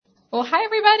Well, hi,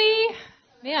 everybody.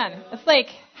 Man, it's like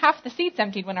half the seats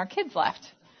emptied when our kids left.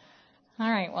 All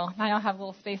right, well, now I'll have a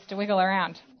little space to wiggle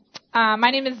around.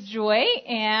 My name is Joy,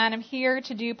 and I'm here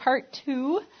to do part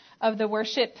 2 of the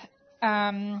worship,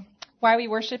 Why We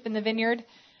Worship in the Vineyard,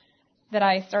 that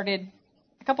I started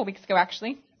a couple weeks ago,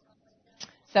 actually.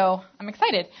 So I'm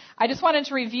excited. I just wanted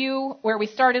to review where we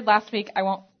started last week. I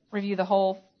won't review the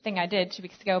whole thing I did 2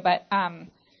 weeks ago, but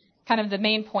kind of the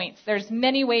main points. There's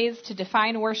many ways to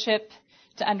define worship,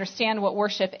 to understand what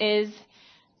worship is.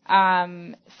 So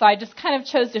I just kind of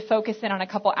chose to focus in on a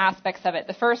couple aspects of it.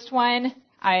 The first one,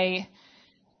 I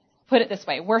put it this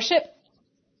way. Worship,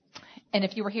 and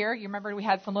if you were here, you remember we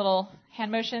had some little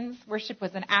hand motions. Worship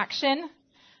was an action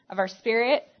of our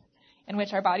spirit in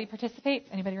which our body participates.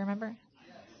 Anybody remember?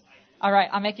 All right,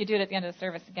 I'll make you do it at the end of the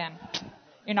service again.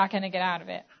 You're not going to get out of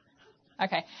it.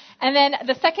 Okay. And then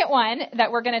the second one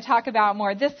that we're going to talk about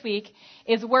more this week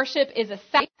is worship is a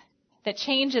sight that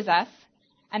changes us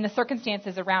and the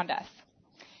circumstances around us.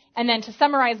 And then to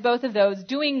summarize both of those,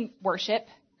 doing worship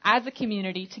as a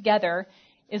community together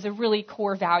is a really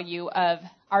core value of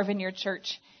our Vineyard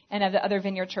Church and of the other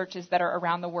Vineyard churches that are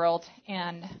around the world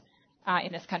and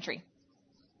in this country.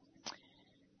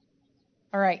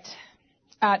 All right.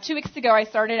 2 weeks ago, I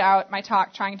started out my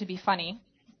talk trying to be funny.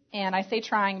 And I say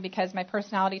trying because my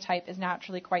personality type is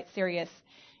naturally quite serious.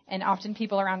 And often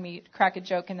people around me crack a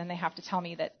joke and then they have to tell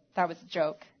me that that was a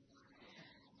joke.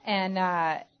 And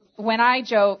when I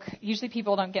joke, usually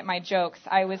people don't get my jokes.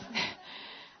 I was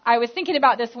thinking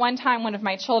about this one time one of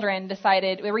my children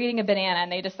decided, we were eating a banana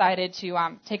and they decided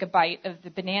to take a bite of the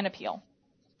banana peel.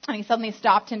 And he suddenly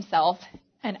stopped himself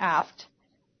and asked,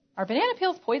 "Are banana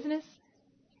peels poisonous?"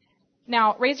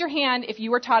 Now, raise your hand if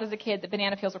you were taught as a kid that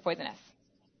banana peels are poisonous.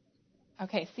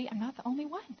 Okay, see, I'm not the only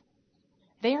one.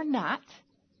 They are not.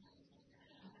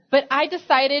 But I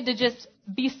decided to just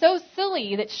be so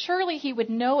silly that surely he would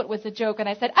know it was a joke. And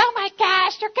I said, "Oh my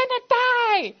gosh, you're going to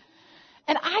die."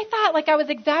 And I thought like I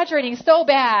was exaggerating so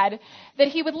bad that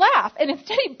he would laugh. And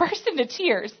instead he burst into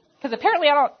tears because apparently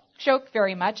I don't joke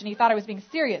very much. And he thought I was being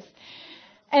serious.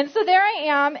 And so there I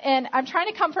am, and I'm trying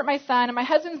to comfort my son, and my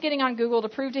husband's getting on Google to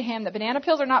prove to him that banana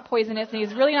peels are not poisonous, and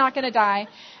he's really not going to die.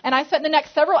 And I spent the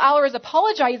next several hours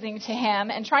apologizing to him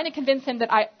and trying to convince him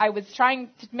that I was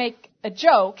trying to make a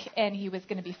joke, and he was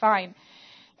going to be fine.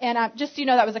 And just so you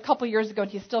know, that was a couple years ago,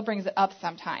 and he still brings it up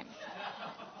sometimes.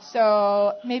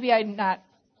 So maybe I'm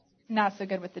not so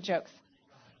good with the jokes.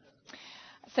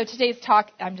 So today's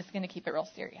talk, I'm just going to keep it real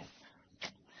serious.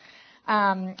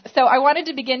 So I wanted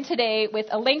to begin today with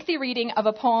a lengthy reading of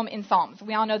a poem in Psalms.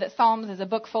 We all know that Psalms is a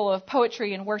book full of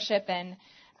poetry and worship and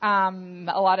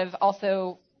a lot of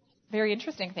also very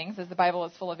interesting things, as the Bible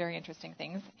is full of very interesting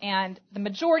things. And the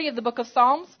majority of the book of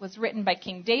Psalms was written by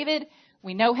King David.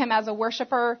 We know him as a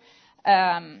worshiper.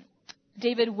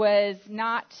 David was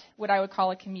not what I would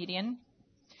call a comedian.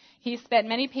 He spent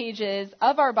many pages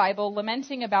of our Bible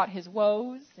lamenting about his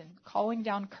woes and calling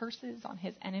down curses on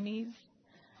his enemies.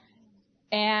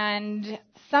 And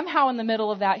somehow in the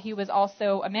middle of that, he was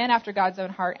also a man after God's own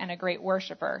heart and a great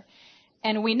worshiper.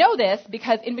 And we know this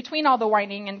because in between all the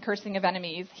whining and cursing of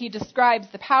enemies, he describes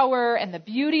the power and the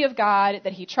beauty of God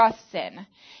that he trusts in.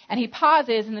 And he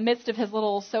pauses in the midst of his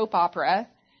little soap opera,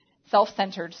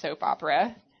 self-centered soap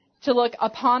opera, to look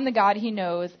upon the God he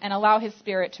knows and allow his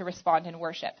spirit to respond in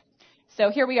worship.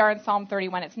 So here we are in Psalm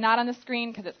 31. It's not on the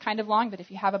screen because it's kind of long, but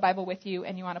if you have a Bible with you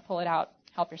and you want to pull it out,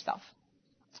 help yourself.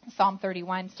 Psalm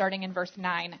 31, starting in verse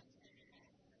 9. I'm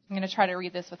going to try to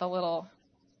read this with a little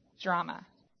drama.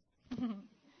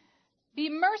 Be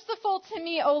merciful to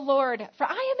me, O Lord, for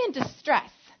I am in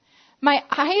distress. My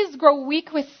eyes grow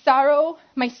weak with sorrow,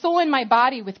 my soul and my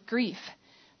body with grief.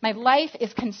 My life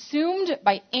is consumed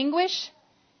by anguish,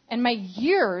 and my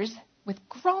years with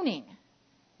groaning.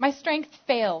 My strength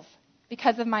fails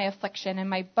because of my affliction, and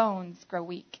my bones grow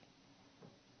weak.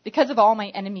 Because of all my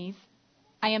enemies,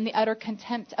 I am the utter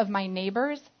contempt of my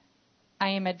neighbors. I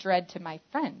am a dread to my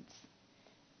friends.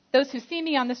 Those who see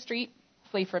me on the street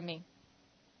flee from me.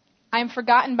 I am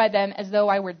forgotten by them as though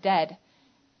I were dead,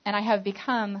 and I have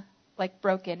become like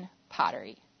broken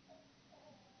pottery.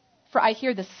 For I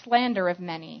hear the slander of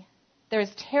many. There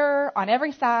is terror on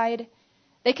every side.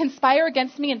 They conspire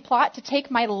against me and plot to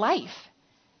take my life.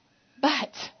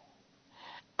 But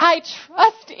I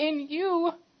trust in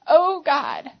you, O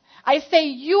God. I say,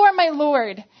 you are my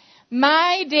Lord.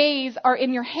 My days are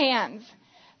in your hands.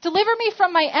 Deliver me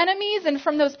from my enemies and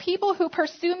from those people who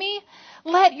pursue me.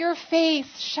 Let your face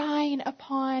shine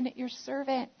upon your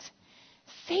servant.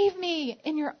 Save me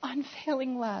in your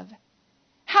unfailing love.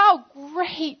 How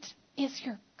great is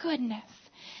your goodness,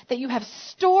 that you have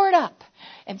stored up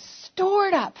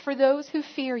for those who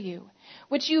fear you,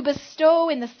 which you bestow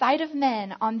in the sight of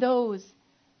men on those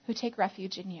who take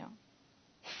refuge in you.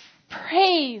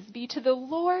 Praise be to the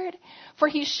Lord, for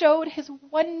he showed his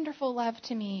wonderful love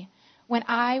to me when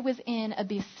I was in a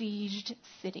besieged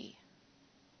city.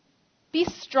 Be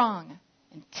strong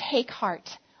and take heart,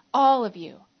 all of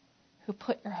you who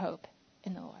put your hope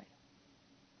in the Lord.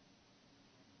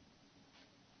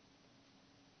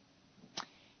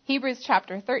 Hebrews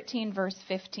chapter 13, verse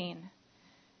 15.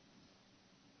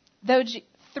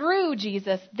 Through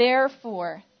Jesus,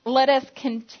 therefore, let us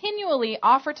continually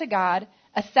offer to God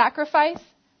a sacrifice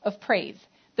of praise,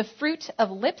 the fruit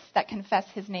of lips that confess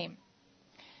his name.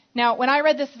 Now, when I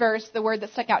read this verse, the word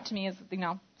that stuck out to me is,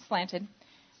 slanted,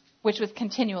 which was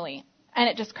continually. And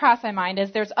it just crossed my mind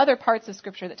as there's other parts of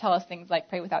Scripture that tell us things like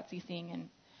pray without ceasing.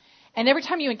 And every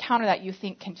time you encounter that, you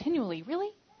think, continually, really?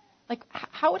 Like,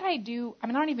 how would I do? I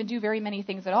don't even do very many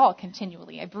things at all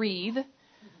continually. I breathe.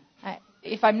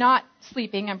 If I'm not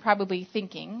sleeping, I'm probably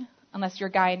thinking. Unless you're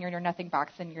a guy and you're in your nothing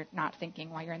box, then you're not thinking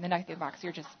while you're in the nothing box.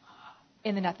 You're just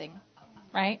in the nothing,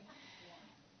 right?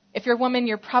 If you're a woman,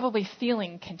 you're probably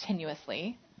feeling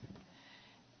continuously.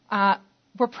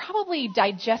 We're probably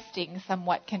digesting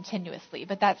somewhat continuously,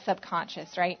 but that's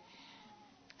subconscious, right?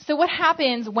 So what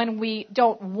happens when we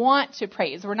don't want to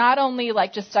praise? We're not only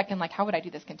just stuck in how would I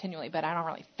do this continually, but I don't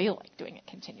really feel like doing it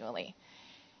continually.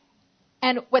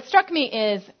 And what struck me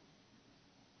is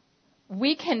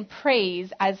we can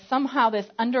praise as somehow this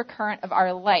undercurrent of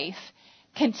our life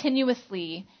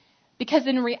continuously, because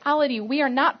in reality, we are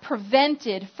not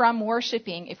prevented from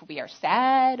worshiping if we are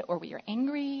sad, or we are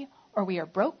angry, or we are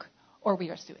broke, or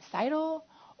we are suicidal,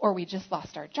 or we just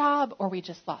lost our job, or we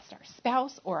just lost our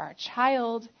spouse or our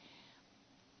child.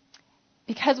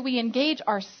 Because we engage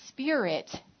our spirit,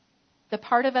 the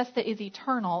part of us that is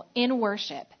eternal, in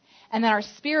worship. And then our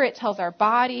spirit tells our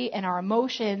body and our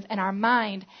emotions and our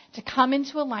mind to come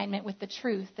into alignment with the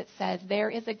truth that says there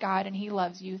is a God and he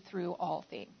loves you through all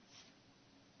things.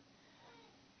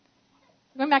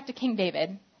 Going back to King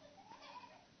David,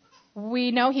 we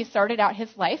know he started out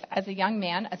his life as a young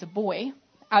man, as a boy,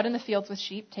 out in the fields with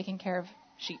sheep, taking care of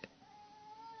sheep.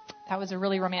 That was a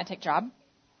really romantic job,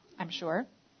 I'm sure.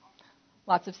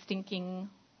 Lots of stinking,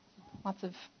 lots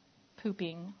of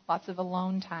pooping, lots of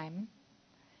alone time.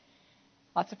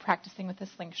 Lots of practicing with the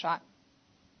slingshot.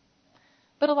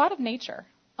 But a lot of nature,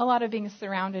 a lot of being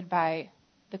surrounded by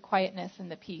the quietness and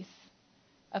the peace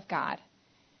of God.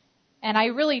 And I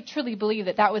really, truly believe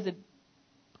that that was a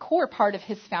core part of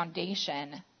his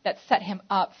foundation that set him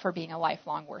up for being a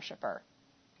lifelong worshiper.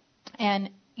 And,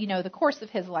 the course of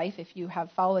his life, if you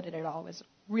have followed it at all, was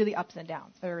really ups and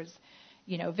downs. There's,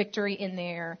 victory in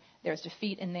there. There's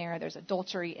defeat in there. There's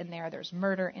adultery in there. There's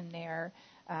murder in there.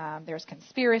 There's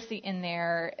conspiracy in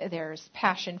there. There's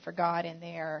passion for God in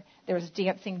there. There's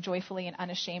dancing joyfully and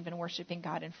unashamed and worshiping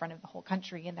God in front of the whole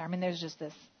country in there. There's just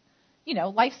this,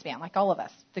 lifespan, like all of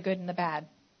us, the good and the bad.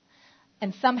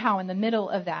 And somehow in the middle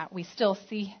of that, we still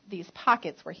see these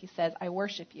pockets where he says, I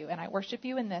worship you, and I worship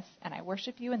you in this, and I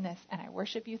worship you in this, and I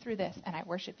worship you through this, and I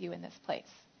worship you in this place.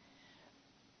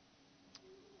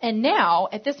 And now,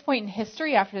 at this point in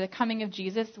history, after the coming of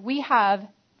Jesus, we have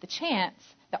the chance,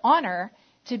 the honor,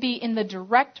 to be in the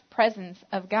direct presence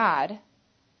of God,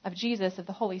 of Jesus, of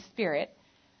the Holy Spirit.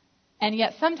 And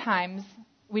yet sometimes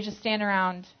we just stand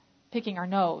around picking our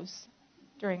nose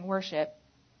during worship.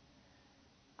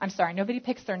 I'm sorry, nobody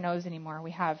picks their nose anymore.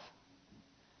 We have,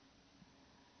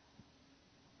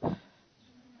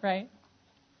 right?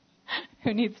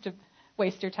 Who needs to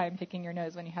waste your time picking your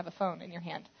nose when you have a phone in your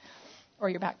hand or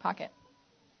your back pocket?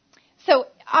 So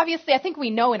obviously, I think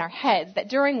we know in our heads that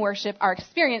during worship, our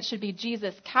experience should be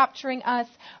Jesus capturing us,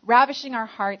 ravishing our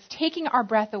hearts, taking our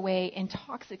breath away,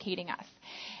 intoxicating us.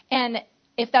 And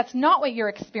if that's not what you're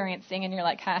experiencing and you're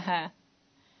like,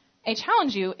 I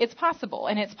challenge you, it's possible,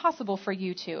 and it's possible for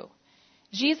you too.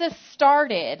 Jesus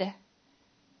started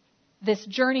this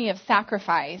journey of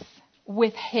sacrifice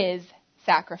with his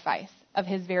sacrifice of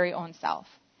his very own self.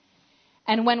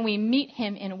 And when we meet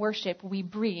him in worship, we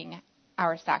bring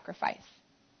our sacrifice.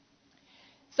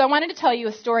 So I wanted to tell you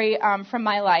a story from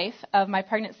my life of my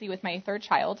pregnancy with my third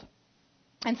child.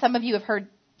 And some of you have heard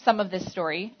some of this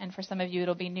story, and for some of you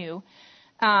it'll be new.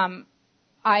 I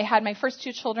had my first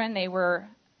two children. They were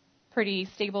pretty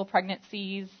stable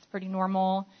pregnancies, pretty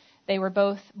normal. They were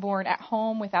both born at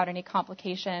home without any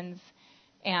complications,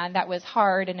 and that was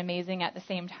hard and amazing at the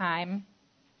same time.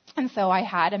 And so I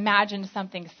had imagined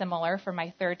something similar for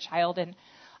my third child, and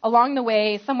along the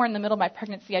way, somewhere in the middle of my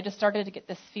pregnancy, I just started to get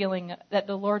this feeling that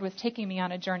the Lord was taking me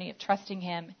on a journey of trusting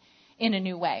him in a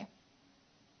new way.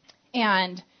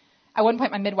 And at one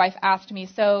point, my midwife asked me,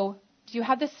 so do you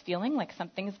have this feeling like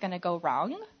something's going to go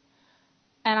wrong?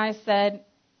 And I said,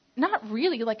 not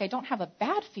really, like I don't have a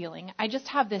bad feeling. I just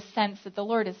have this sense that the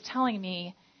Lord is telling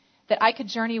me that I could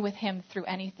journey with him through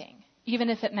anything, even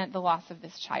if it meant the loss of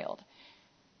this child.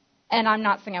 And I'm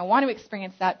not saying I want to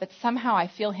experience that, but somehow I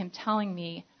feel him telling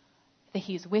me that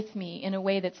he's with me in a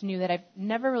way that's new that I've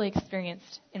never really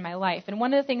experienced in my life. And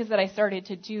one of the things that I started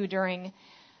to do during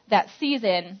that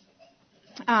season,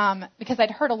 because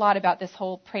I'd heard a lot about this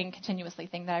whole praying continuously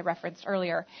thing that I referenced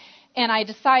earlier, and I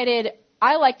decided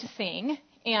I like to sing,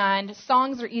 and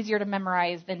songs are easier to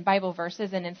memorize than Bible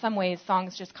verses, and in some ways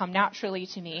songs just come naturally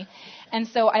to me. And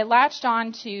so I latched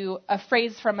on to a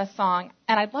phrase from a song,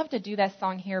 and I'd love to do that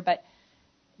song here, but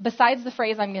besides the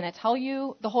phrase I'm going to tell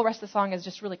you, the whole rest of the song is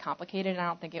just really complicated, and I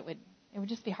don't think it would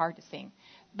just be hard to sing.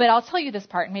 But I'll tell you this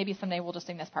part, and maybe someday we'll just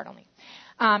sing this part only.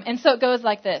 And so it goes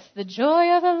like this. The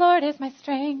joy of the Lord is my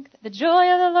strength. The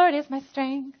joy of the Lord is my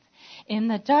strength. In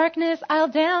the darkness I'll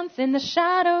dance. In the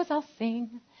shadows I'll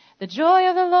sing. The joy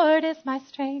of the Lord is my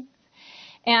strength.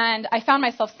 And I found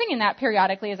myself singing that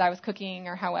periodically as I was cooking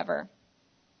or however.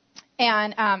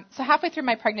 And so halfway through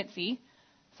my pregnancy,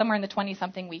 somewhere in the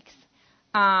 20-something weeks,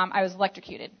 I was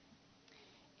electrocuted.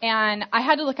 And I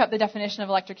had to look up the definition of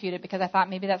electrocuted because I thought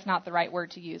maybe that's not the right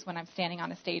word to use when I'm standing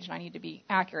on a stage and I need to be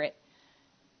accurate.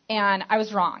 And I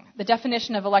was wrong. The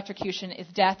definition of electrocution is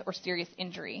death or serious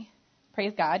injury.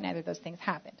 Praise God, neither of those things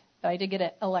happened. But I did get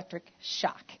an electric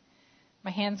shock.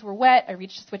 My hands were wet. I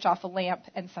reached to switch off a lamp,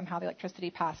 and somehow the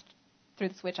electricity passed through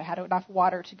the switch. I had enough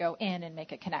water to go in and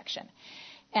make a connection.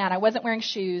 And I wasn't wearing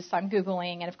shoes, so I'm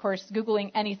Googling. And, of course,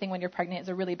 Googling anything when you're pregnant is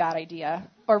a really bad idea,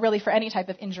 or really for any type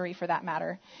of injury for that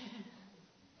matter.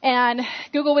 And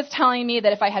Google was telling me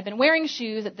that if I had been wearing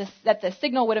shoes, that the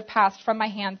signal would have passed from my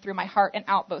hand through my heart and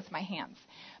out both my hands.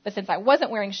 But since I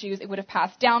wasn't wearing shoes, it would have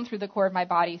passed down through the core of my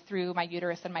body, through my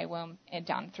uterus and my womb, and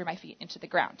down through my feet into the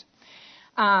ground.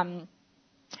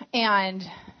 And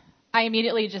I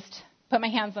immediately just put my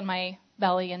hands on my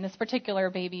belly, and this particular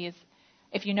baby is,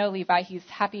 if you know Levi, he's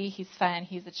happy, he's fun,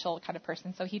 he's a chill kind of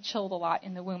person. So he chilled a lot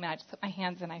in the womb, and I just put my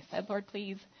hands and I said, Lord,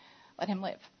 please let him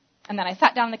live. And then I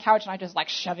sat down on the couch, and I just like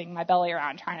shoving my belly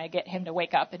around, trying to get him to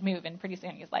wake up and move. And pretty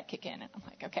soon he's like, kick in. And I'm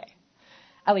like, okay,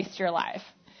 at least you're alive.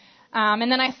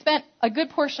 And then I spent a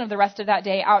good portion of the rest of that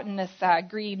day out in this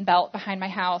green belt behind my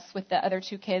house with the other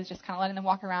two kids, just kind of letting them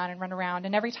walk around and run around.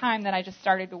 And every time that I just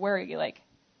started to worry, like,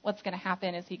 what's going to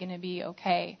happen? Is he going to be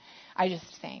okay? I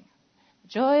just sang, the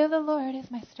joy of the Lord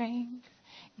is my strength.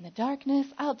 In the darkness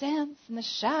I'll dance. In the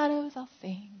shadows I'll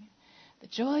sing. The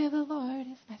joy of the Lord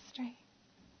is my strength.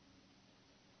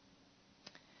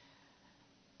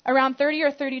 Around 30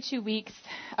 or 32 weeks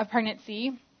of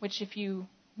pregnancy, which if you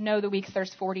know the weeks,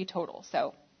 there's 40 total.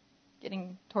 So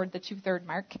getting toward the 2/3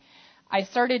 mark, I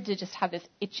started to just have this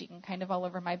itching kind of all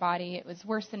over my body. It was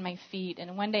worse in my feet.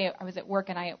 And one day I was at work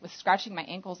and I was scratching my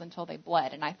ankles until they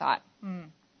bled. And I thought,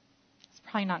 it's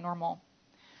probably not normal.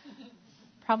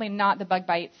 Probably not the bug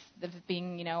bites of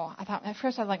being, I thought at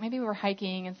first I was like, maybe we were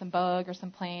hiking and some bug or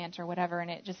some plant or whatever. And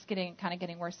it just getting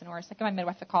worse and worse. I give my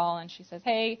midwife a call and she says,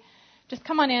 hey, just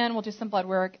come on in. We'll do some blood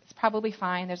work. It's probably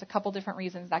fine. There's a couple different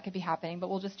reasons that could be happening, but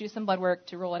we'll just do some blood work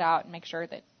to rule it out and make sure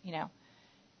that, we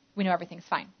know everything's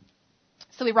fine.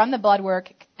 So we run the blood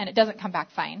work, and it doesn't come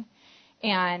back fine.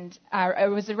 And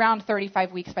it was around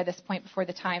 35 weeks by this point before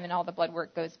the time and all the blood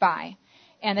work goes by.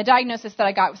 And the diagnosis that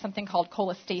I got was something called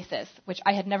cholestasis, which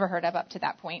I had never heard of up to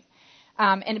that point.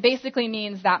 And it basically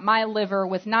means that my liver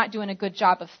was not doing a good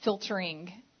job of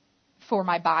filtering for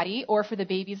my body or for the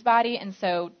baby's body. And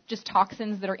so just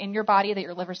toxins that are in your body that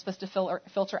your liver is supposed to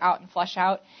filter out and flush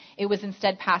out, it was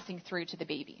instead passing through to the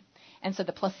baby. And so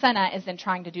the placenta is then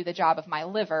trying to do the job of my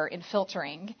liver in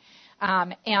filtering.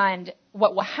 And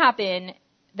what will happen,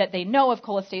 that they know of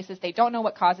cholestasis, they don't know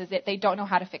what causes it, they don't know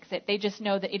how to fix it. They just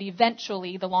know that it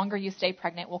eventually, the longer you stay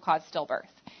pregnant, will cause stillbirth.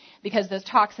 Because those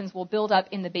toxins will build up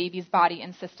in the baby's body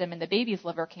and system, and the baby's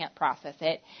liver can't process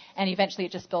it. And eventually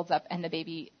it just builds up, and the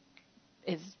baby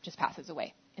just passes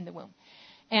away in the womb.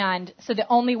 And so the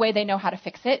only way they know how to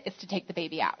fix it is to take the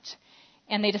baby out.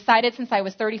 And they decided since I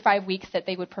was 35 weeks that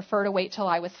they would prefer to wait till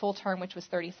I was full term, which was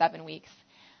 37 weeks.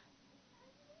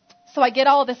 So I get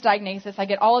all of this diagnosis. I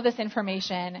get all of this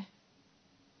information.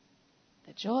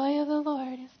 The joy of the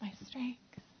Lord is my strength.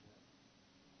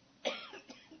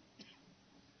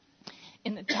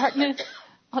 In the darkness,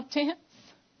 I'll dance.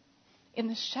 In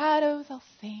the shadows, I'll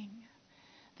sing.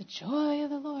 The joy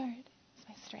of the Lord is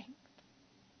my strength.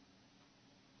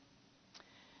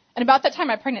 And about that time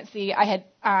of my pregnancy, I had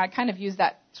kind of used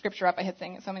that scripture up. I had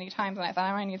sang it so many times, and I thought,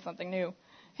 I might need something new.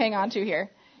 Hang on to here.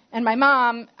 And my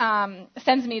mom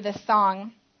sends me this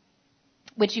song,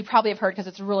 which you probably have heard because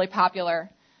it's really popular.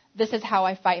 This is how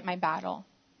I fight my battle.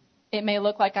 It may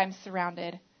look like I'm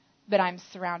surrounded, but I'm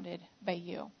surrounded by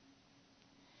you.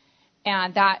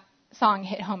 And that song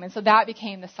hit home. And so that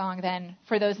became the song then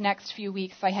for those next few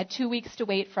weeks. So I had 2 weeks to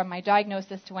wait from my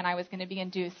diagnosis to when I was going to be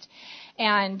induced.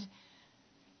 And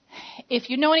if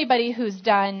you know anybody who's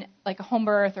done like a home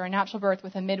birth or a natural birth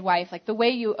with a midwife, like the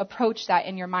way you approach that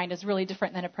in your mind is really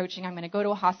different than approaching, I'm going to go to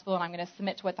a hospital and I'm going to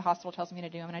submit to what the hospital tells me to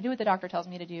do. I'm going to do what the doctor tells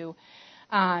me to do.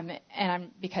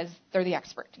 Because they're the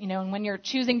expert, and when you're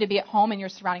choosing to be at home and you're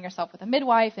surrounding yourself with a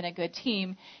midwife and a good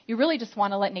team, you really just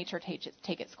want to let nature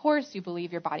take its course. You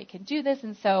believe your body can do this.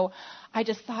 And so I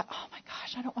just thought, oh my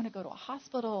gosh, I don't want to go to a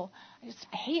hospital.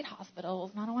 I hate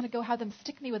hospitals, and I don't want to go have them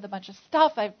stick me with a bunch of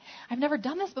stuff. I've never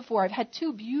done this before. I've had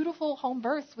 2 beautiful home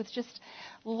births with just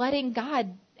letting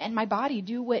God and my body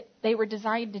do what they were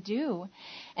designed to do.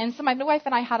 And so my midwife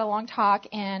and I had a long talk,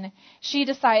 and she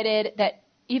decided that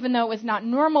even though it was not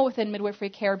normal within midwifery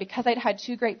care, because I'd had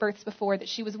 2 great births before, that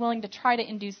she was willing to try to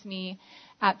induce me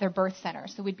at their birth center.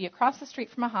 So we'd be across the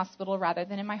street from a hospital rather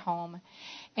than in my home.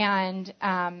 And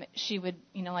she would,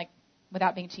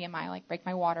 without being TMI, break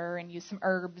my water and use some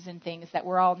herbs and things that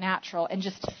were all natural, and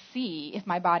just to see if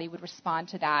my body would respond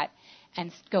to that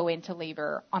and go into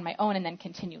labor on my own and then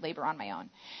continue labor on my own.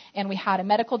 And we had a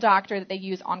medical doctor that they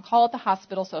use on call at the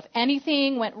hospital, so if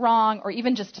anything went wrong or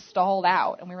even just stalled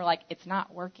out, and we were like, it's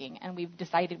not working, and we've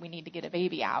decided we need to get a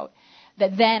baby out,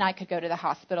 that then I could go to the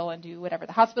hospital and do whatever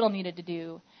the hospital needed to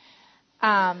do.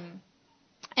 And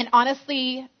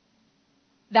honestly,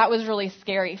 that was really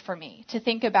scary for me to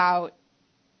think about,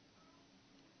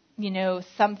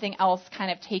 something else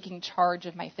kind of taking charge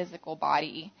of my physical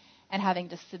body and having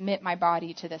to submit my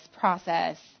body to this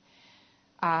process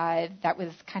that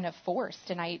was kind of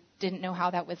forced. And I didn't know how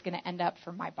that was going to end up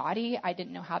for my body. I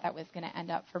didn't know how that was going to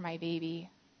end up for my baby.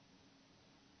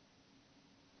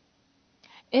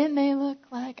 It may look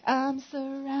like I'm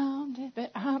surrounded, but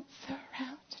I'm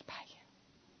surrounded by you.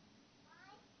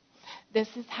 This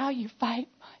is how you fight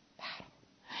my battle.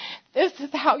 This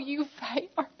is how you fight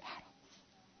our battles.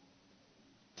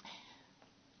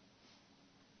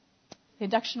 The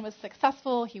induction was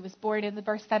successful. He was born in the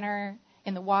birth center,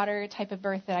 in the water type of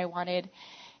birth that I wanted.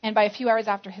 And by a few hours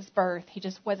after his birth, he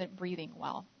just wasn't breathing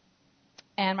well.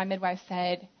 And my midwife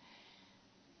said,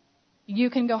 you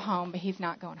can go home, but he's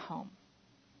not going home.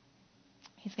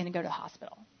 He's going to go to the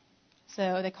hospital.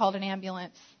 So they called an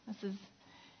ambulance. This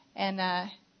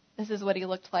is what he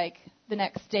looked like the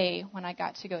next day when I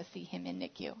got to go see him in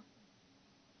NICU.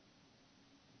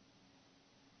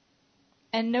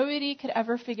 And nobody could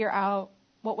ever figure out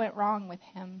what went wrong with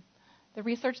him. The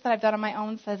research that I've done on my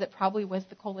own says it probably was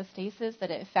the cholestasis,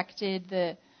 that it affected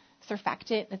the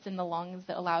surfactant that's in the lungs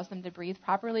that allows them to breathe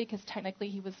properly, because technically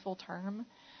he was full term.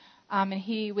 And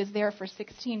he was there for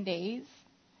 16 days.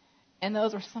 And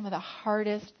those were some of the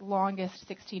hardest, longest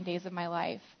 16 days of my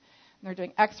life. And they're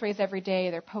doing x-rays every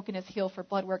day. They're poking his heel for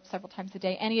blood work several times a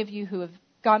day. Any of you who have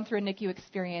gone through a NICU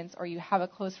experience, or you have a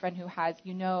close friend who has,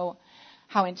 know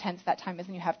how intense that time is,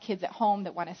 and you have kids at home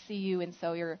that want to see you,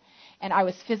 and I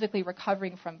was physically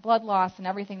recovering from blood loss and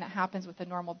everything that happens with a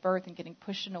normal birth and getting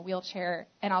pushed in a wheelchair.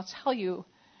 And I'll tell you,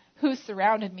 who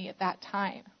surrounded me at that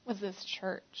time was this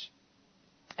church.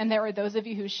 And there were those of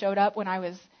you who showed up when I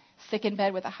was sick in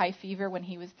bed with a high fever when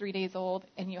he was 3 days old,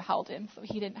 and you held him so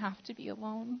he didn't have to be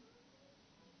alone.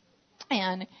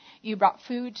 And you brought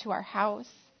food to our house.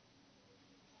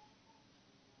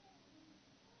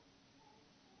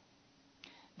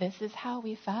 This is how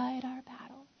we fight our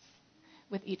battles,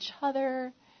 with each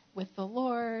other, with the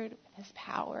Lord, with his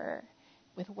power,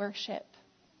 with worship.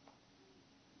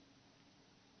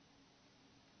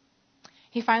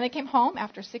 He finally came home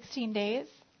after 16 days,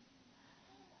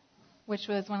 which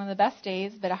was one of the best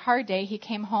days, but a hard day. He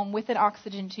came home with an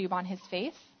oxygen tube on his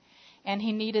face, and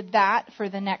he needed that for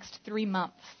the next 3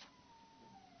 months.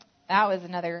 That was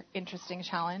another interesting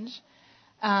challenge.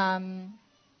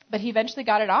 But he eventually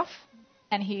got it off.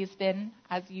 And he's been,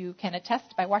 as you can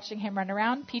attest by watching him run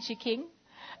around, Peachy King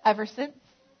ever since.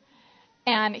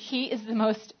 And he is the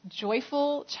most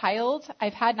joyful child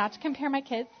I've had, not to compare my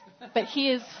kids, but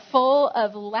he is full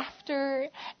of laughter.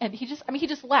 And he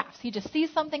just laughs. He just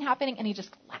sees something happening and he just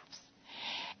laughs.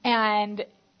 And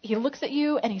he looks at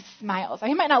you and he smiles.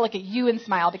 He might not look at you and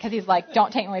smile because he's like,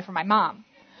 don't take me away from my mom.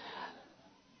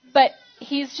 But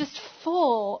he's just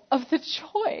full of the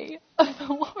joy of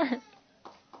the Lord.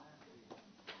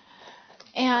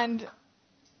 And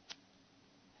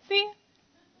see?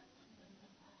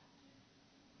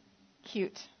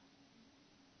 Cute.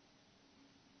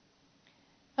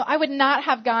 So I would not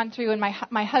have gone through, and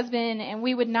my husband, and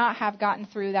we would not have gotten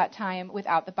through that time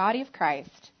without the body of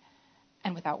Christ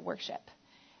and without worship.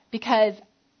 Because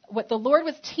what the Lord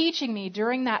was teaching me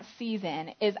during that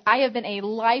season is I have been a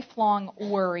lifelong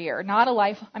worrier.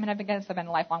 I've been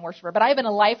a lifelong worshiper, but I have been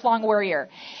a lifelong worrier.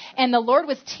 And the Lord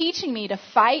was teaching me to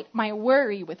fight my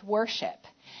worry with worship.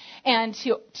 And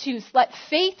to let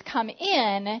faith come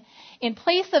in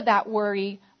place of that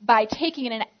worry by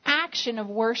taking an action of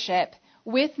worship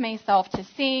with myself to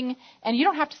sing. And you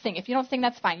don't have to sing. If you don't sing,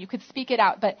 that's fine. You could speak it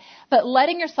out. But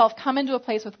letting yourself come into a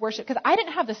place with worship, because I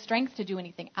didn't have the strength to do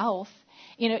anything else.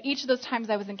 Each of those times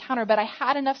I was encountered, but I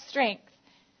had enough strength.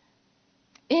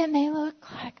 It may look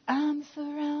like I'm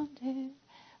surrounded,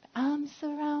 but I'm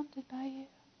surrounded by you.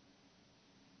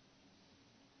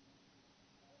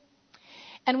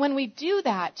 And when we do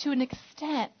that, to an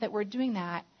extent that we're doing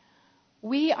that,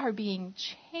 we are being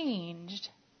changed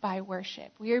by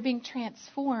worship. We are being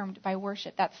transformed by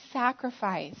worship. That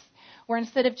sacrifice, where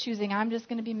instead of choosing, I'm just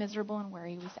going to be miserable and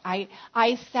worry,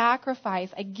 I sacrifice,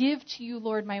 I give to you,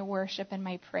 Lord, my worship and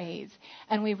my praise.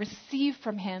 And we receive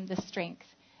from him the strength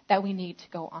that we need to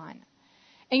go on.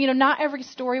 And, not every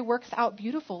story works out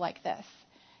beautiful like this.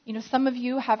 Some of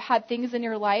you have had things in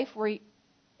your life where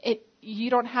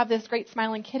you don't have this great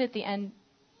smiling kid at the end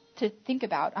to think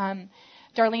about.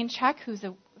 Darlene Check, who's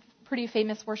a pretty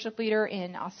famous worship leader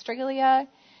in Australia,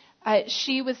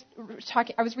 she was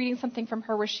talking. I was reading something from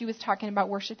her where she was talking about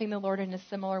worshiping the Lord in a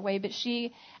similar way, but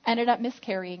she ended up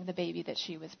miscarrying the baby that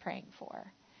she was praying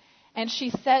for. And she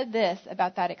said this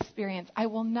about that experience: I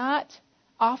will not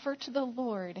offer to the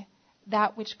Lord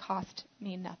that which cost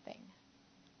me nothing.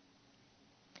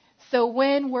 So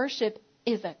when worship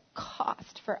is a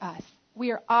cost for us,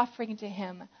 we are offering to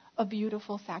him a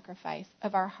beautiful sacrifice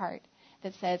of our heart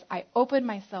that says, I open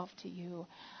myself to you.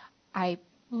 I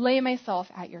lay myself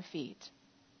at your feet.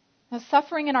 Now,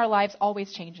 suffering in our lives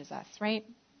always changes us, right?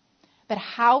 But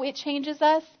how it changes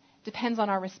us depends on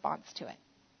our response to it.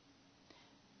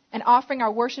 And offering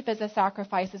our worship as a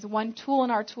sacrifice is one tool in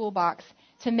our toolbox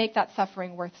to make that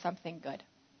suffering worth something good.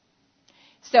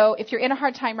 So if you're in a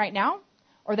hard time right now,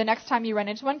 or the next time you run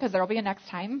into one, because there will be a next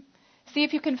time, see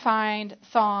if you can find a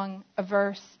song, a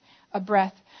verse, a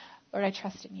breath. Lord, I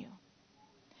trust in you.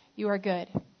 You are good.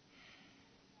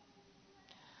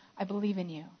 I believe in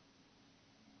you.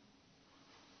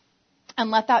 And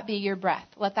let that be your breath.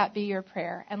 Let that be your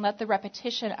prayer. And let the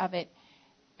repetition of it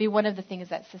be one of the things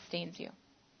that sustains you.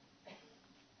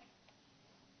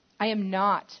 I am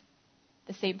not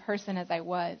the same person as I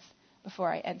was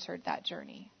before I entered that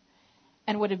journey.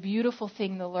 And what a beautiful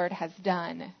thing the Lord has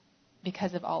done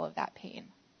because of all of that pain.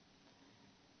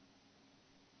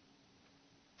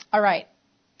 All right.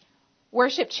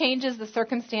 Worship changes the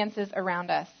circumstances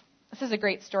around us. This is a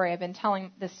great story. I've been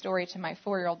telling this story to my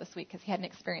 4-year-old this week because he had an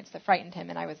experience that frightened him,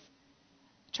 and I was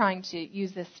trying to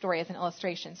use this story as an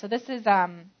illustration. So this is,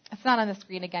 it's not on the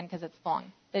screen again because it's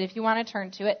long, but if you want to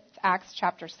turn to it, it's Acts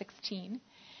chapter 16.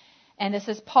 And this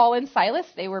is Paul and Silas.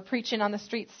 They were preaching on the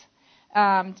streets.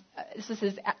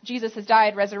 Jesus has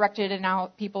died, resurrected, and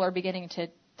now people are beginning to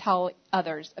tell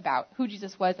others about who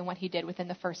Jesus was and what he did within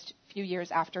the first few years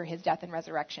after his death and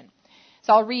resurrection.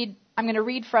 So I'm going to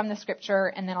read from the scripture,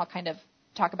 and then I'll kind of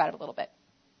talk about it a little bit.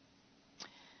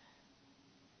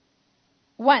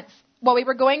 Once, while we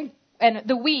were going, and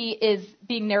the we is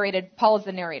being narrated, Paul is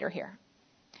the narrator here.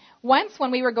 Once,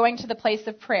 when we were going to the place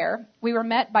of prayer, we were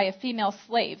met by a female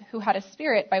slave who had a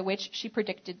spirit by which she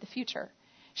predicted the future.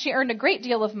 She earned a great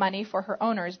deal of money for her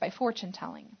owners by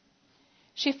fortune-telling.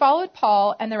 She followed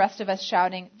Paul and the rest of us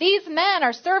shouting, "These men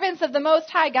are servants of the Most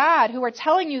High God who are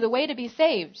telling you the way to be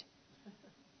saved."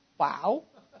 Wow.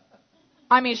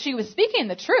 She was speaking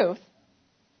the truth.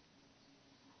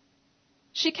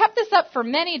 She kept this up for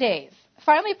many days.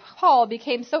 Finally, Paul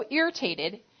became so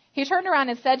irritated, he turned around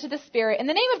and said to the spirit, "In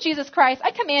the name of Jesus Christ, I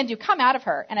command you, come out of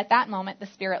her." And at that moment, the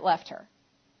spirit left her.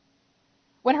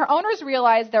 When her owners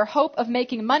realized their hope of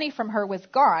making money from her was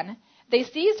gone, they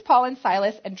seized Paul and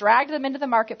Silas and dragged them into the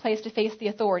marketplace to face the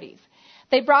authorities.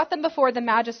 They brought them before the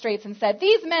magistrates and said,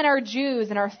 "These men are Jews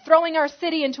and are throwing our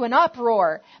city into an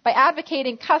uproar by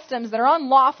advocating customs that are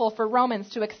unlawful for Romans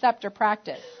to accept or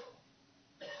practice."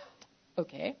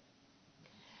 Okay.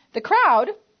 The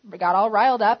crowd got all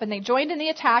riled up and they joined in the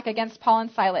attack against Paul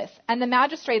and Silas, and the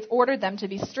magistrates ordered them to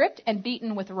be stripped and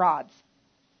beaten with rods.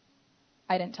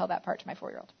 I didn't tell that part to my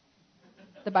 4-year-old.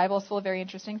 The Bible is full of very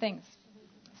interesting things,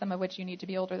 some of which you need to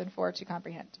be older than 4 to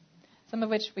comprehend. Some of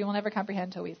which we will never comprehend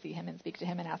until we see him and speak to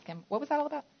him and ask him, what was that all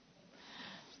about?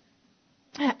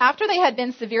 After they had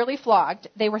been severely flogged,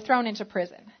 they were thrown into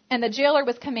prison, and the jailer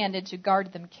was commanded to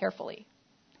guard them carefully.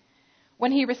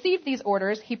 When he received these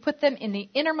orders, he put them in the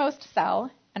innermost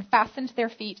cell and fastened their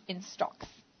feet in stocks.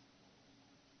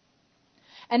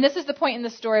 And this is the point in the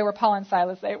story where Paul and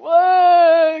Silas say,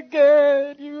 "What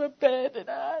good? You abandoned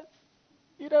us.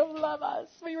 You don't love us.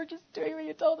 We were just doing what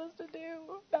you told us to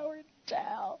do. Now we're in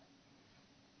jail.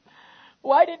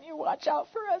 Why didn't you watch out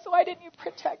for us? Why didn't you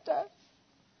protect us?"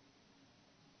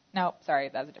 No, sorry,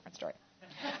 that was a different story.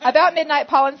 About midnight,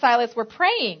 Paul and Silas were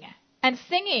praying and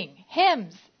singing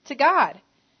hymns to God,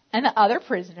 and the other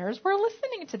prisoners were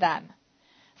listening to them.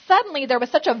 Suddenly, there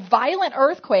was such a violent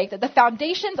earthquake that the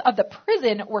foundations of the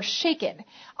prison were shaken.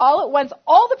 All at once,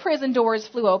 all the prison doors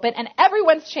flew open, and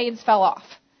everyone's chains fell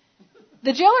off.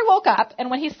 The jailer woke up,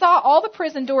 and when he saw all the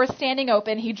prison doors standing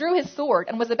open, he drew his sword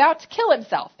and was about to kill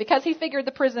himself because he figured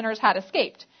the prisoners had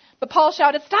escaped. But Paul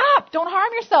shouted, "Stop! Don't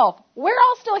harm yourself. We're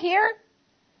all still here."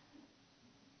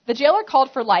 The jailer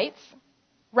called for lights,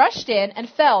 rushed in, and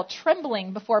fell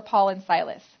trembling before Paul and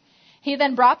Silas. He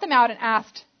then brought them out and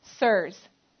asked, "Sirs,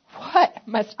 what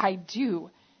must I do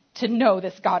to know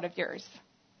this God of yours?"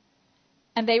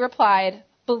 And they replied,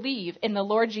 "Believe in the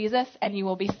Lord Jesus, and you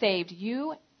will be saved,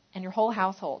 you and your whole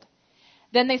household."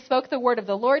 Then they spoke the word of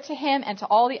the Lord to him and to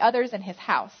all the others in his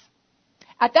house.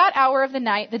 At that hour of the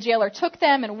night, the jailer took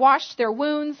them and washed their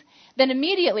wounds. Then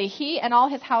immediately he and all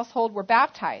his household were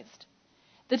baptized.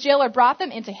 The jailer brought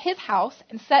them into his house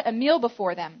and set a meal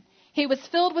before them. He was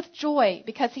filled with joy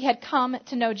because he had come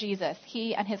to know Jesus,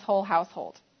 he and his whole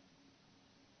household.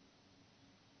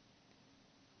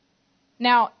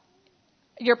 Now,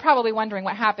 you're probably wondering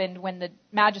what happened when the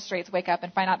magistrates wake up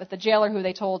and find out that the jailer who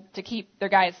they told to keep their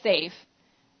guys safe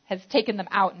has taken them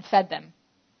out and fed them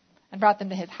and brought them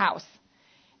to his house.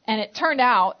 And it turned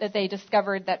out that they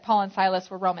discovered that Paul and Silas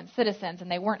were Roman citizens, and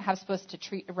they weren't supposed to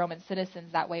treat Roman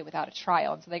citizens that way without a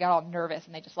trial. And so they got all nervous,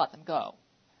 and they just let them go.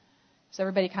 So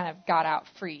everybody kind of got out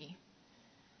free.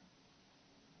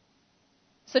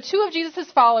 So 2 of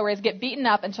Jesus' followers get beaten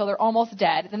up until they're almost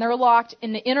dead. Then they're locked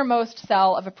in the innermost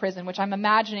cell of a prison, which I'm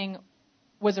imagining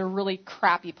was a really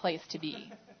crappy place to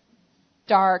be.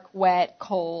 Dark, wet,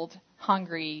 cold,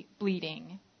 hungry,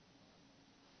 bleeding.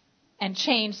 And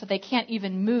chained so they can't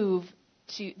even move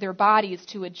to their bodies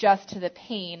to adjust to the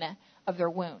pain of their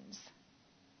wounds.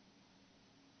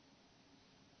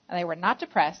 And they were not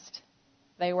depressed.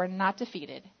 They were not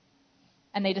defeated.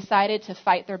 And they decided to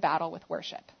fight their battle with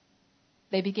worship.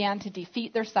 They began to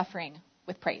defeat their suffering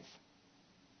with praise.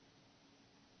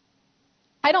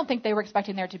 I don't think they were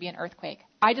expecting there to be an earthquake.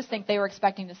 I just think they were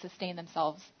expecting to sustain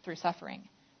themselves through suffering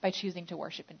by choosing to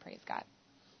worship and praise God.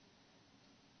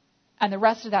 And the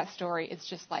rest of that story is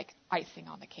just like icing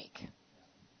on the cake.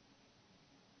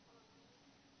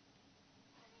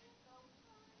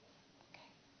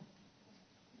 Okay.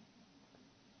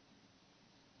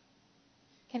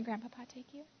 Can Grandpapa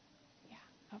take you? Yeah,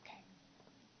 okay.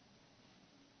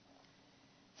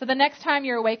 So the next time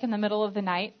you're awake in the middle of the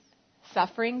night,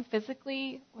 suffering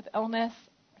physically with illness,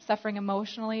 suffering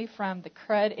emotionally from the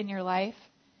crud in your life,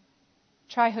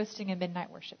 try hosting a midnight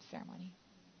worship ceremony.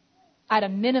 At a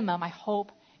minimum, I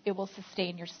hope it will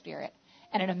sustain your spirit.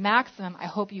 And at a maximum, I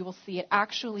hope you will see it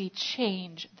actually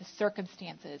change the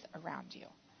circumstances around you.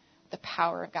 The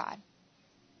power of God.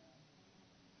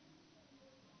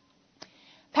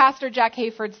 Pastor Jack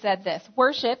Hayford said this: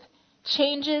 worship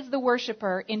changes the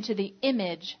worshiper into the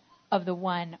image of the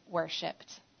one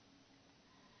worshipped.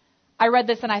 I read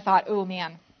this and I thought, oh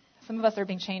man, some of us are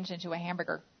being changed into a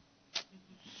hamburger.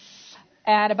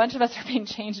 And a bunch of us are being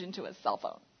changed into a cell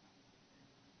phone.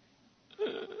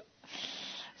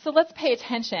 So let's pay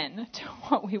attention to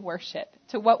what we worship,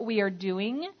 to what we are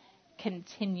doing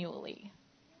continually,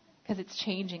 because it's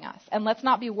changing us. And let's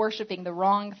not be worshiping the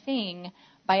wrong thing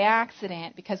by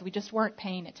accident because we just weren't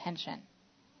paying attention.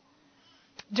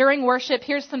 During worship,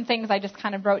 here's some things I just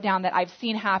kind of wrote down that I've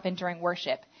seen happen during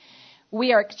worship.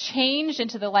 We are changed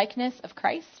into the likeness of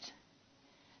Christ.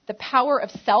 The power of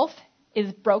self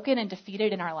is broken and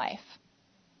defeated in our life.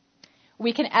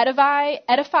 We can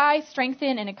edify,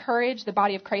 strengthen, and encourage the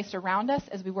body of Christ around us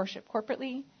as we worship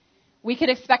corporately. We can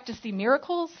expect to see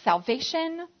miracles,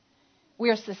 salvation.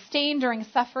 We are sustained during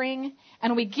suffering,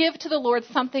 and we give to the Lord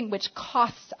something which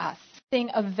costs us, something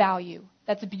of value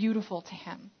that's beautiful to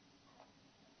Him.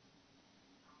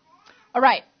 All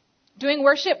right, doing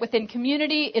worship within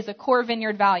community is a core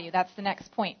Vineyard value. That's the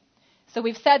next point. So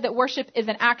we've said that worship is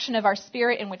an action of our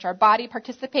spirit in which our body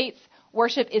participates.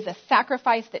 Worship is a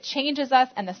sacrifice that changes us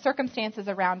and the circumstances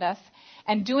around us.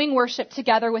 And doing worship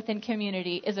together within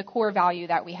community is a core value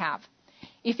that we have.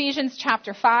 Ephesians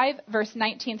chapter 5, verse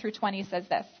 19 through 20 says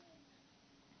this: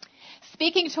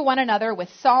 speaking to one another with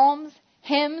psalms,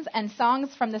 hymns, and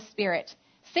songs from the Spirit,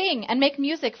 Sing and make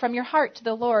music from your heart to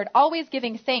the Lord, always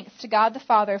giving thanks to God the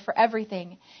Father for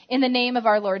everything in the name of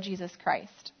our Lord Jesus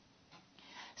Christ.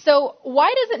 So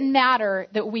why does it matter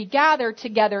that we gather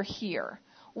together here?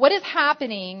 What is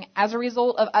happening as a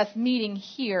result of us meeting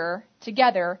here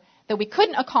together that we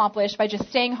couldn't accomplish by just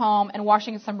staying home and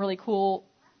watching some really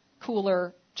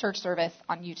cooler church service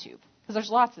on YouTube? Because there's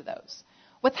lots of those.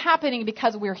 What's happening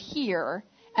because we're here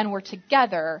and we're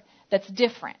together that's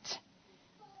different?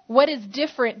 What is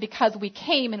different because we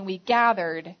came and we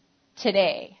gathered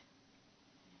today?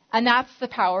 And that's the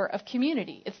power of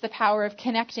community. It's the power of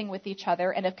connecting with each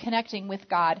other and of connecting with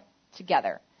God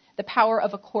together. The power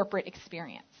of a corporate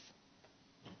experience.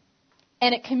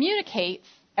 And it communicates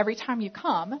every time you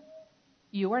come,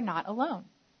 you are not alone.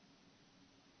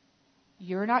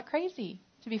 You're not crazy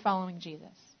to be following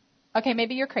Jesus. Okay,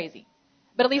 maybe you're crazy,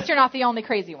 but at least you're not the only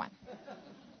crazy one.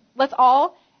 Let's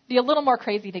all be a little more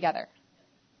crazy together.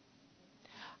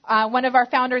 One of our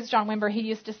founders, John Wimber, he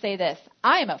used to say this: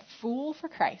 I am a fool for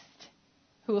Christ.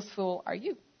 Whose fool are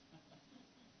you?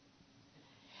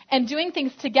 And doing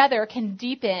things together can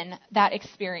deepen that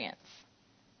experience.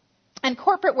 And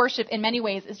corporate worship in many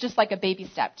ways is just like a baby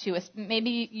step too.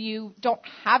 Maybe you don't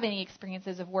have any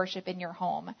experiences of worship in your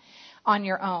home on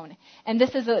your own. And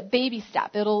this is a baby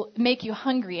step. It'll make you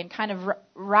hungry and kind of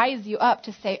rise you up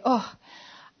to say, oh,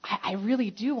 I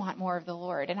really do want more of the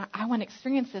Lord. And I want to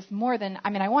experience this more than,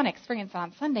 I want to experience it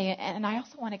on Sunday. And I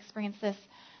also want to experience this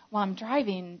while I'm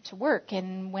driving to work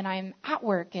and when I'm at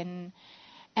work. And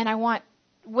I want,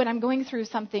 when I'm going through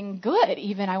something good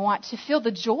even, I want to feel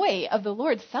the joy of the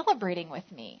Lord celebrating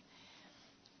with me.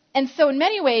 And so in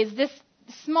many ways, this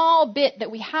small bit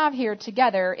that we have here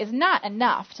together is not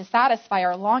enough to satisfy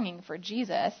our longing for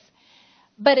Jesus,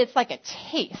 but it's like a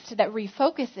taste that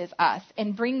refocuses us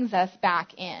and brings us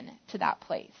back in to that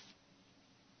place.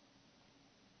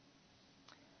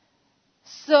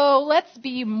 So let's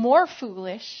be more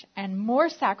foolish and more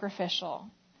sacrificial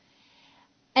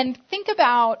and think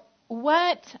about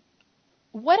what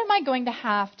am I going to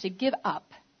have to give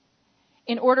up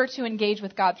in order to engage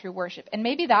with God through worship? And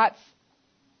maybe that's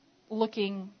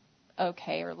looking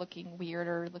okay or looking weird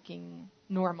or looking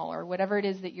normal or whatever it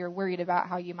is that you're worried about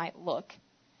how you might look.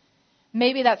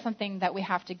 Maybe that's something that we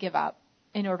have to give up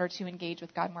in order to engage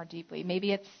with God more deeply.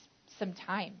 Maybe it's some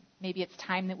time. Maybe it's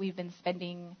time that we've been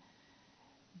spending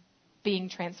being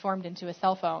transformed into a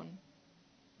cell phone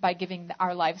by giving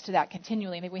our lives to that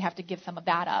continually. Maybe we have to give some of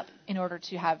that up in order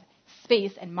to have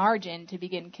space and margin to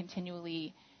begin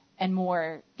continually and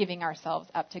more giving ourselves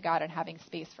up to God and having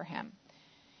space for Him.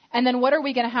 And then what are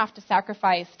we going to have to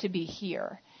sacrifice to be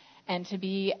here and to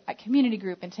be a community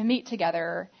group and to meet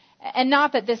together? And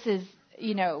not that this is,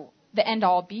 the end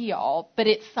all be all, but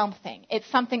it's something. It's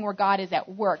something where God is at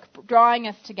work, drawing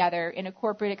us together in a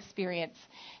corporate experience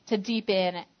to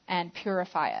deepen and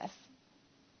purify us.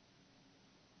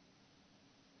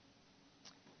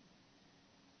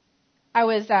 I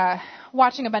was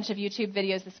watching a bunch of YouTube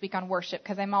videos this week on worship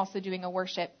because I'm also doing a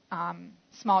worship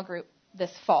small group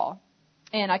this fall.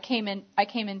 And I came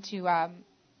into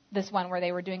this one where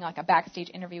they were doing like a backstage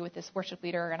interview with this worship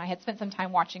leader, and I had spent some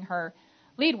time watching her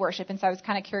lead worship, and so I was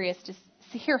kind of curious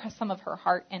to hear some of her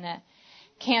heart in a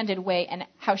candid way. And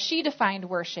how she defined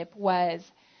worship was,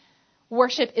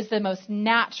 worship is the most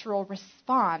natural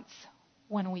response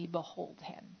when we behold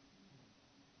Him.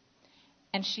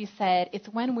 And she said, it's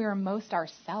when we're most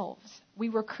ourselves. We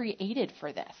were created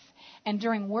for this. And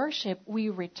during worship, we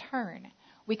return.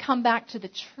 We come back to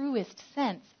the truest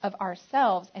sense of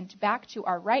ourselves and back to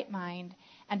our right mind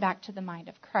and back to the mind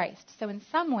of Christ. So in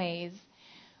some ways,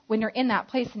 when you're in that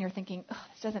place and you're thinking, oh,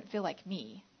 this doesn't feel like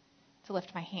me to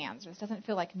lift my hands, or this doesn't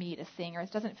feel like me to sing, or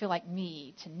this doesn't feel like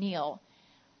me to kneel,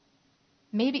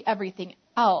 maybe everything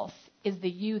else is the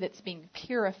you that's being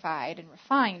purified and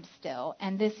refined still,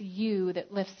 and this you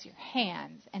that lifts your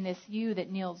hands and this you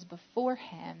that kneels before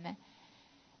Him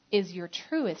is your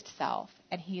truest self,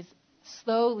 and He's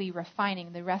slowly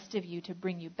refining the rest of you to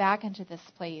bring you back into this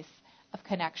place of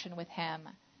connection with Him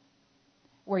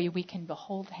where we can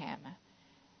behold Him,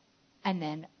 and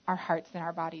then our hearts and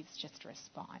our bodies just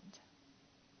respond.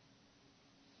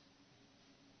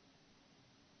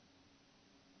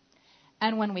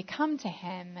 And when we come to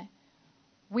Him,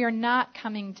 we are not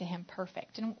coming to Him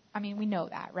perfect. And we know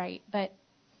that, right? But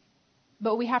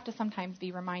we have to sometimes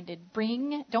be reminded,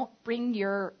 don't bring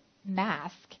your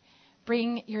mask.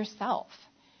 Bring yourself.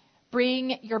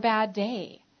 Bring your bad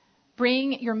day.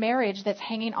 Bring your marriage that's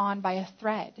hanging on by a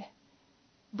thread.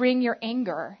 Bring your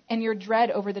anger and your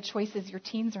dread over the choices your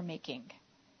teens are making.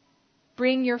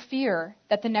 Bring your fear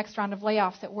that the next round of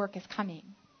layoffs at work is coming.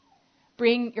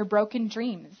 Bring your broken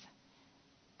dreams.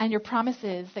 and your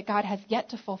promises that God has yet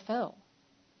to fulfill.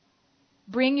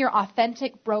 Bring your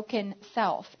authentic, broken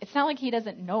self. It's not like he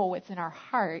doesn't know what's in our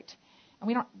heart, and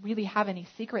we don't really have any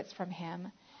secrets from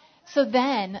him. So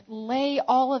then lay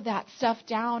all of that stuff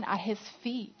down at his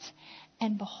feet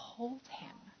and behold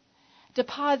him.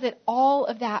 Deposit all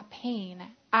of that pain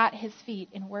at his feet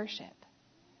in worship.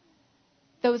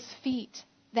 Those feet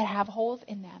that have holes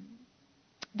in them.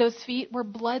 Those feet where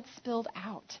blood spilled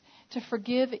out to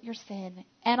forgive your sin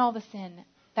and all the sin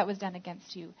that was done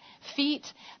against you. Feet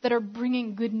that are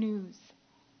bringing good news.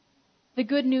 The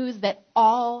good news that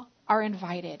all are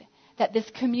invited, that this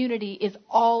community is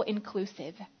all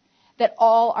inclusive, that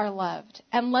all are loved.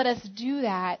 And let us do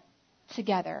that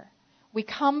together. We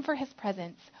come for his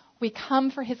presence. We come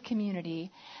for his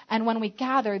community. And when we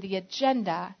gather, the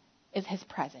agenda is his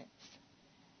presence.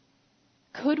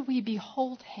 Could we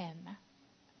behold him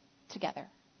together?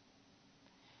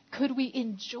 Could we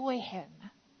enjoy him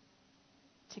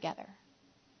together?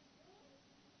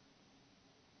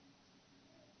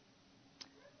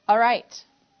 All right.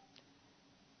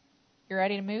 You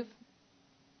ready to move?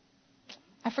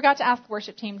 I forgot to ask the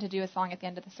worship team to do a song at the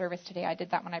end of the service today. I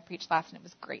did that when I preached last, and it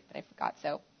was great, but I forgot.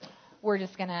 So we're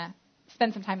just going to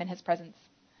spend some time in his presence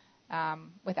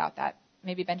without that.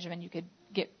 Maybe, Benjamin, you could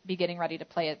be getting ready to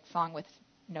play a song with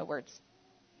no words.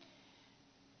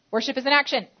 Worship is an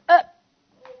action. Up.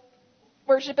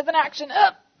 Worship is an action.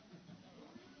 Up.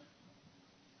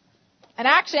 An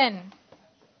action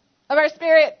of our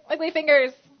spirit, wiggly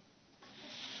fingers,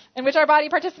 in which our body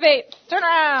participates. Turn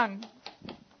around.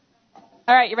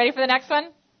 All right, you ready for the next one?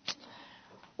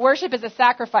 Worship is a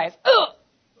sacrifice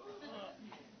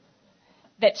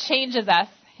that changes us.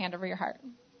 Hand over your heart.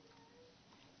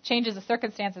 Changes the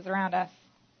circumstances around us.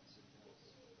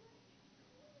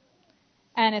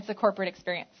 And it's a corporate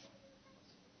experience.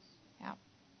 Yeah.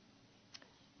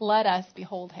 Let us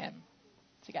behold him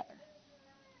together.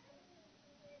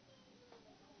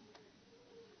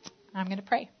 I'm going to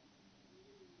pray.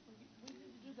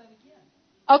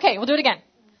 Okay, we'll do it again.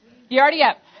 You already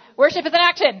up. Worship is an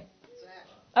action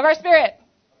of our spirit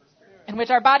in which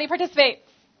our body participates.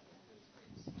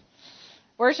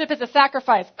 Worship is a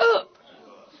sacrifice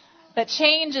that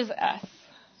changes us,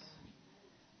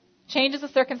 changes the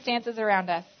circumstances around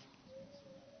us.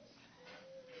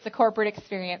 It's a corporate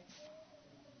experience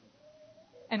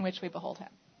in which we behold him.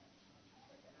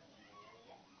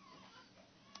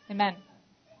 Amen.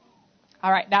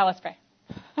 All right, now let's pray.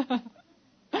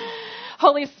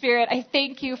 Holy Spirit, I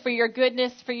thank you for your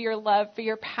goodness, for your love, for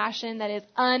your passion that is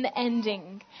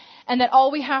unending, and that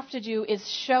all we have to do is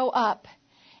show up.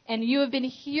 And you have been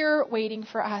here waiting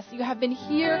for us. You have been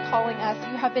here calling us.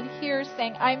 You have been here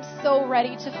saying, I'm so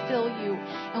ready to fill you.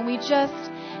 And we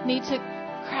just need to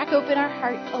crack open our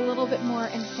hearts a little bit more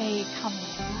and say, come.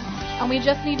 And we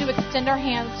just need to extend our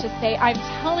hands to say, I'm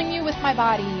telling you with my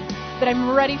body that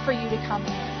I'm ready for you to come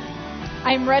in.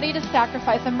 I'm ready to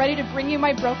sacrifice. I'm ready to bring you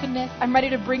my brokenness. I'm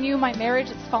ready to bring you my marriage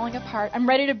that's falling apart. I'm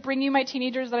ready to bring you my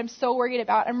teenagers that I'm so worried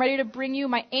about. I'm ready to bring you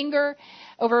my anger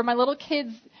over my little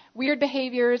kids' weird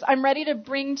behaviors. I'm ready to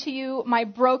bring to you my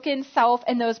broken self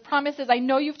and those promises I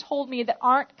know you've told me that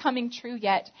aren't coming true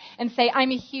yet, and say, I'm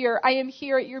here. I am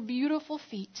here at your beautiful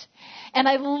feet. And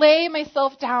I lay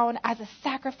myself down as a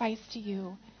sacrifice to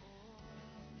you.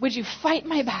 Would you fight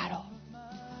my battle?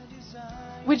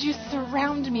 Would you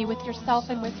surround me with yourself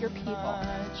and with your people?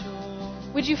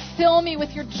 Would you fill me with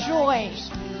your joy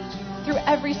through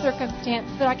every circumstance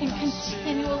so that I can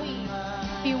continually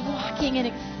be walking and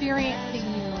experiencing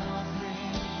you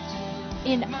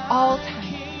in all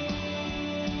time?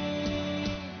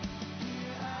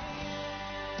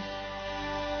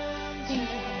 Thank you,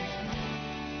 Holy Spirit.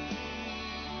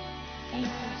 Thank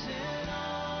you.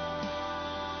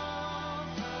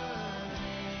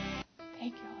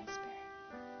 Thank you, Holy Spirit.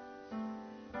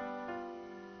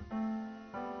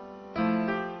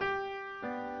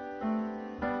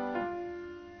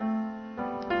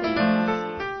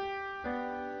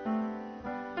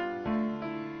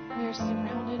 We're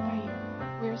surrounded by you.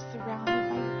 We're surrounded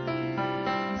by your people.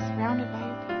 Surrounded by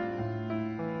your people.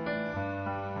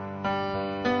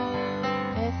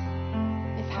 This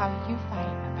is how you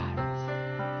fight our battles.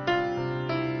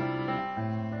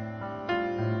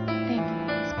 Thank you,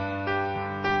 Holy Spirit.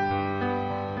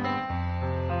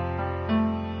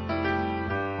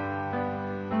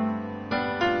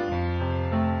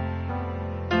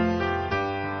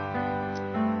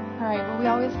 All right, well, we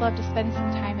always love to spend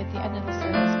some time at the end of the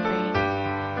service praying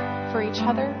for each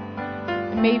other.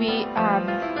 And maybe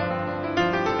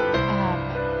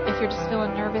if you're just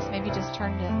feeling nervous, maybe just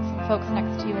turn to some folks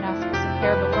next to you and ask for some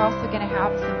prayer. But we're also going to have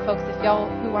some folks, if y'all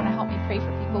who want to help me pray for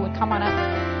people would come on up,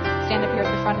 stand up here at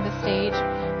the front of the stage,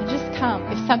 and just come.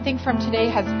 If something from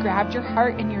today has grabbed your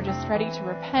heart and you're just ready to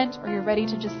repent, or you're ready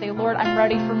to just say, Lord, I'm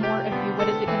ready for more of you. What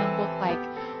is it going to look like?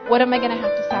 What am I going to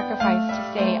have to sacrifice to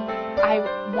say, I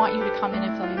want you to come in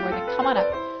and fill me more? Then come on up.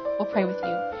 We'll pray with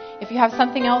you. If you have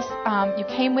something else you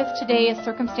came with today, a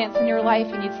circumstance in your life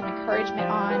you need some encouragement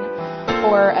on,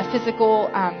 or a physical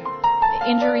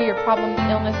injury or problem,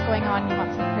 illness going on you want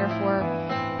some prayer for,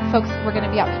 folks, we're going to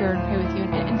be out here and pray with you.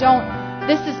 And don't,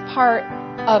 this is part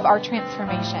of our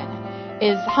transformation,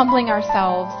 is humbling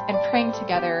ourselves and praying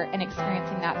together and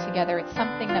experiencing that together. It's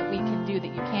something that we can do that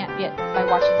you can't get by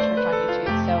watching church on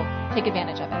YouTube. So take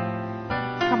advantage of it.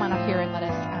 Come on up here and let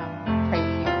us